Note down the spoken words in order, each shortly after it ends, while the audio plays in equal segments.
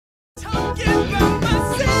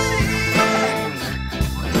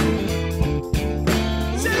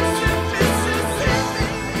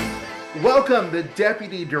welcome the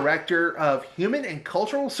Deputy Director of Human and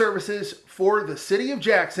Cultural Services for the City of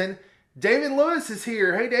Jackson. David Lewis is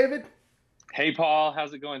here. Hey, David. Hey, Paul,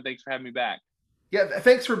 how's it going? Thanks for having me back. Yeah,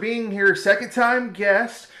 thanks for being here. Second time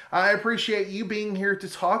guest. I appreciate you being here to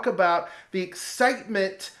talk about the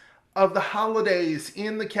excitement of the holidays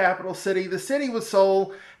in the capital city, the city with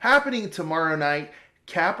soul, happening tomorrow night,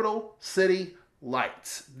 Capital City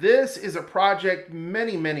Lights. This is a project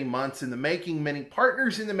many months in the making, many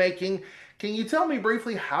partners in the making. Can you tell me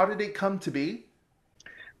briefly, how did it come to be?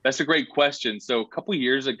 That's a great question. So, a couple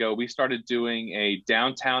years ago, we started doing a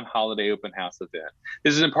downtown holiday open house event.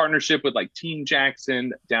 This is in partnership with like Team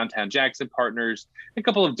Jackson, Downtown Jackson partners, a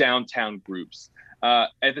couple of downtown groups.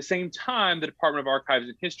 At the same time, the Department of Archives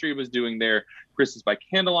and History was doing their Christmas by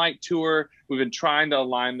Candlelight tour. We've been trying to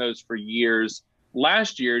align those for years.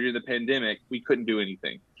 Last year, due to the pandemic, we couldn't do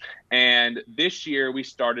anything. And this year, we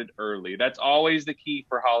started early. That's always the key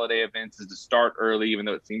for holiday events, is to start early, even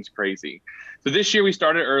though it seems crazy. So this year, we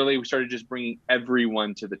started early. We started just bringing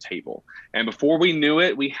everyone to the table. And before we knew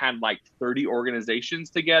it, we had like 30 organizations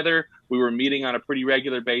together. We were meeting on a pretty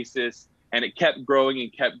regular basis, and it kept growing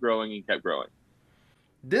and kept growing and kept growing.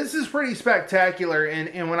 This is pretty spectacular.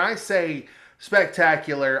 And when I say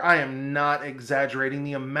spectacular, I am not exaggerating.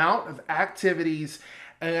 The amount of activities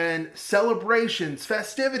and celebrations,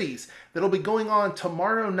 festivities that'll be going on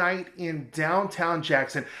tomorrow night in downtown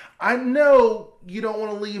Jackson. I know you don't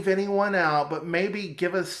want to leave anyone out, but maybe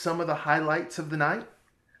give us some of the highlights of the night.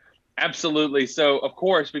 Absolutely. So, of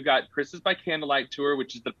course, we've got Christmas by Candlelight Tour,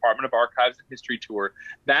 which is the Department of Archives and History Tour.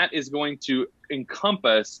 That is going to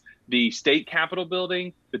encompass the State Capitol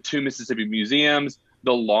building, the two Mississippi museums,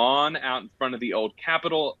 the lawn out in front of the old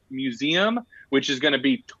Capitol Museum, which is going to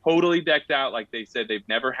be totally decked out like they said they've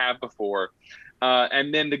never have before.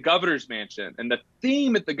 And then the Governor's Mansion. And the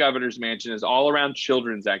theme at the Governor's Mansion is all around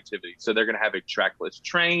children's activities. So they're going to have a trackless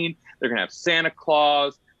train. They're going to have Santa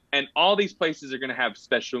Claus. And all these places are going to have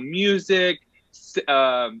special music,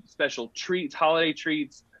 special treats, holiday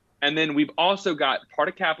treats. And then we've also got part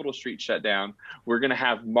of Capitol Street shut down. We're going to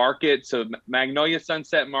have markets, so Magnolia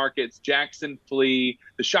Sunset Markets, Jackson Flea,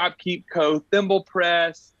 the Shopkeep Co., Thimble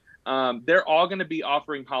Press. They're all going to be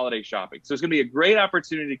offering holiday shopping. So it's going to be a great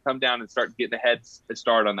opportunity to come down and start getting a head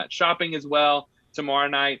start on that shopping as well tomorrow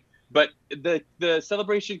night. But the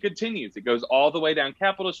celebration continues. It goes all the way down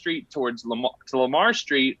Capitol Street towards Lamar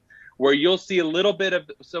Street, where you'll see a little bit of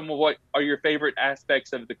some of what are your favorite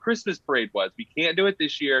aspects of the Christmas parade was. We can't do it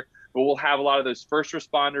this year, but we'll have a lot of those first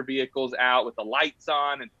responder vehicles out with the lights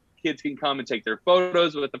on, and kids can come and take their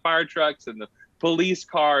photos with the fire trucks and the police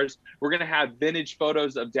cars. We're going to have vintage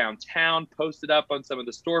photos of downtown posted up on some of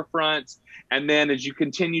the storefronts. And then as you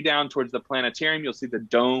continue down towards the planetarium, you'll see the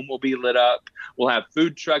dome will be lit up. We'll have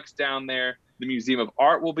food trucks down there. The Museum of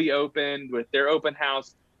Art will be open with their open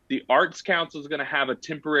house. The Arts Council is going to have a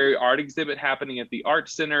temporary art exhibit happening at the Art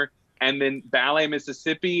Center. And then Ballet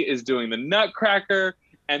Mississippi is doing the Nutcracker,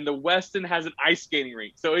 and the Westin has an ice skating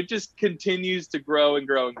rink. So it just continues to grow and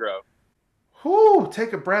grow and grow. Whew,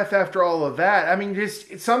 take a breath after all of that. I mean,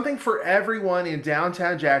 just it's something for everyone in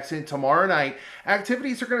downtown Jackson tomorrow night.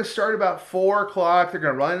 Activities are going to start about 4 o'clock. They're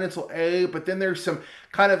going to run until 8, but then there's some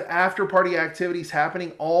kind of after party activities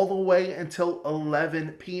happening all the way until 11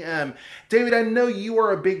 p.m. David, I know you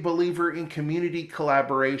are a big believer in community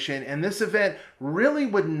collaboration, and this event really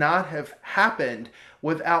would not have happened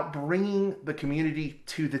without bringing the community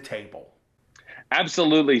to the table.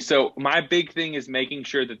 Absolutely. So my big thing is making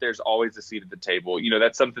sure that there's always a seat at the table. You know,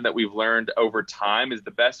 that's something that we've learned over time is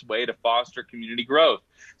the best way to foster community growth.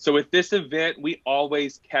 So with this event, we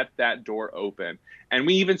always kept that door open, and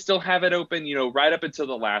we even still have it open, you know, right up until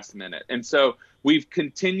the last minute. And so we've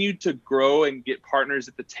continued to grow and get partners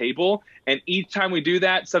at the table. And each time we do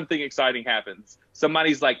that, something exciting happens.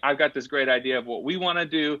 Somebody's like, I've got this great idea of what we want to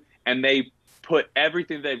do. And they put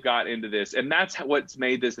everything they've got into this, and that's what's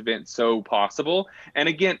made this event so possible. And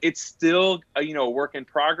again, it's still a work in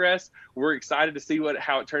progress. We're excited to see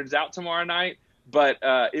how it turns out tomorrow night, but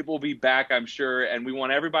it will be back, I'm sure. And we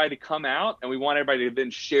want everybody to come out, and we want everybody to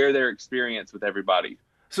then share their experience with everybody.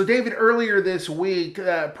 So, David, earlier this week,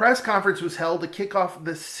 a press conference was held to kick off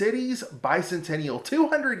the city's Bicentennial,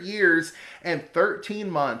 200 years and 13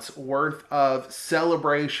 months worth of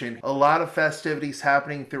celebration. A lot of festivities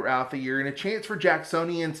happening throughout the year, and a chance for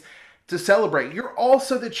Jacksonians to celebrate. You're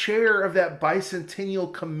also the chair of that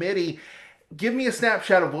Bicentennial committee. Give me a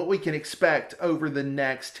snapshot of what we can expect over the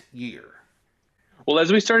next year. Well,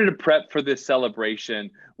 as we started to prep for this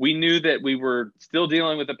celebration, we knew that we were still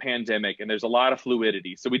dealing with a pandemic and there's a lot of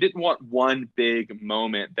fluidity. So we didn't want one big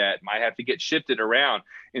moment that might have to get shifted around.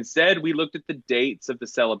 Instead, we looked at the dates of the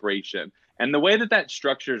celebration. And the way that that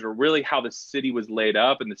structures, or really how the city was laid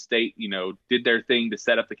up and the state, did their thing to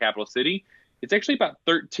set up the capital city, it's actually about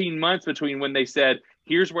 13 months between when they said,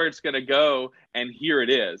 here's where it's going to go, and here it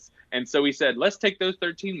is. And so we said, let's take those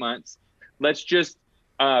 13 months. Let's just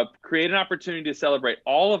create an opportunity to celebrate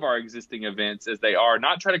all of our existing events as they are,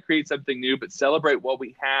 not try to create something new, but celebrate what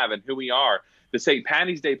we have and who we are. The St.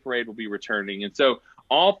 Patty's Day Parade will be returning. And so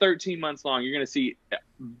all 13 months long, you're going to see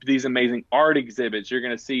these amazing art exhibits. You're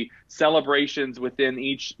going to see celebrations within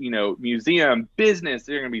each, museum, business.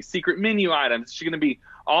 There are going to be secret menu items. It's going to be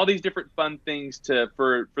all these different fun things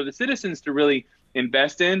for the citizens to really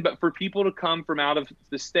invest in, but for people to come from out of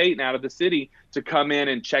the state and out of the city to come in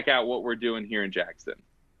and check out what we're doing here in Jackson.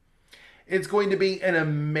 It's going to be an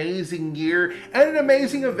amazing year and an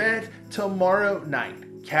amazing event tomorrow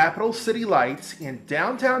night. Capital City Lights in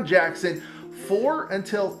downtown Jackson, 4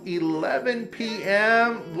 until 11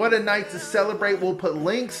 p.m. What a night to celebrate. We'll put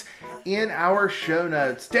links in our show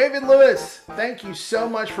notes. David Lewis, thank you so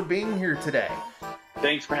much for being here today.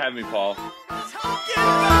 Thanks for having me, Paul. Talking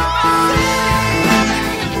about my city.